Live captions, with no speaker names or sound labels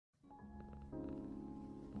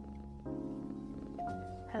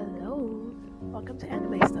Hello, welcome to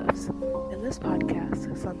Anime Stuffs. In this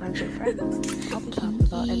podcast, sometimes with friends, I'll be talking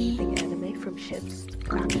about anything anime from ships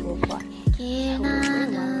to actual plot.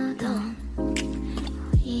 However,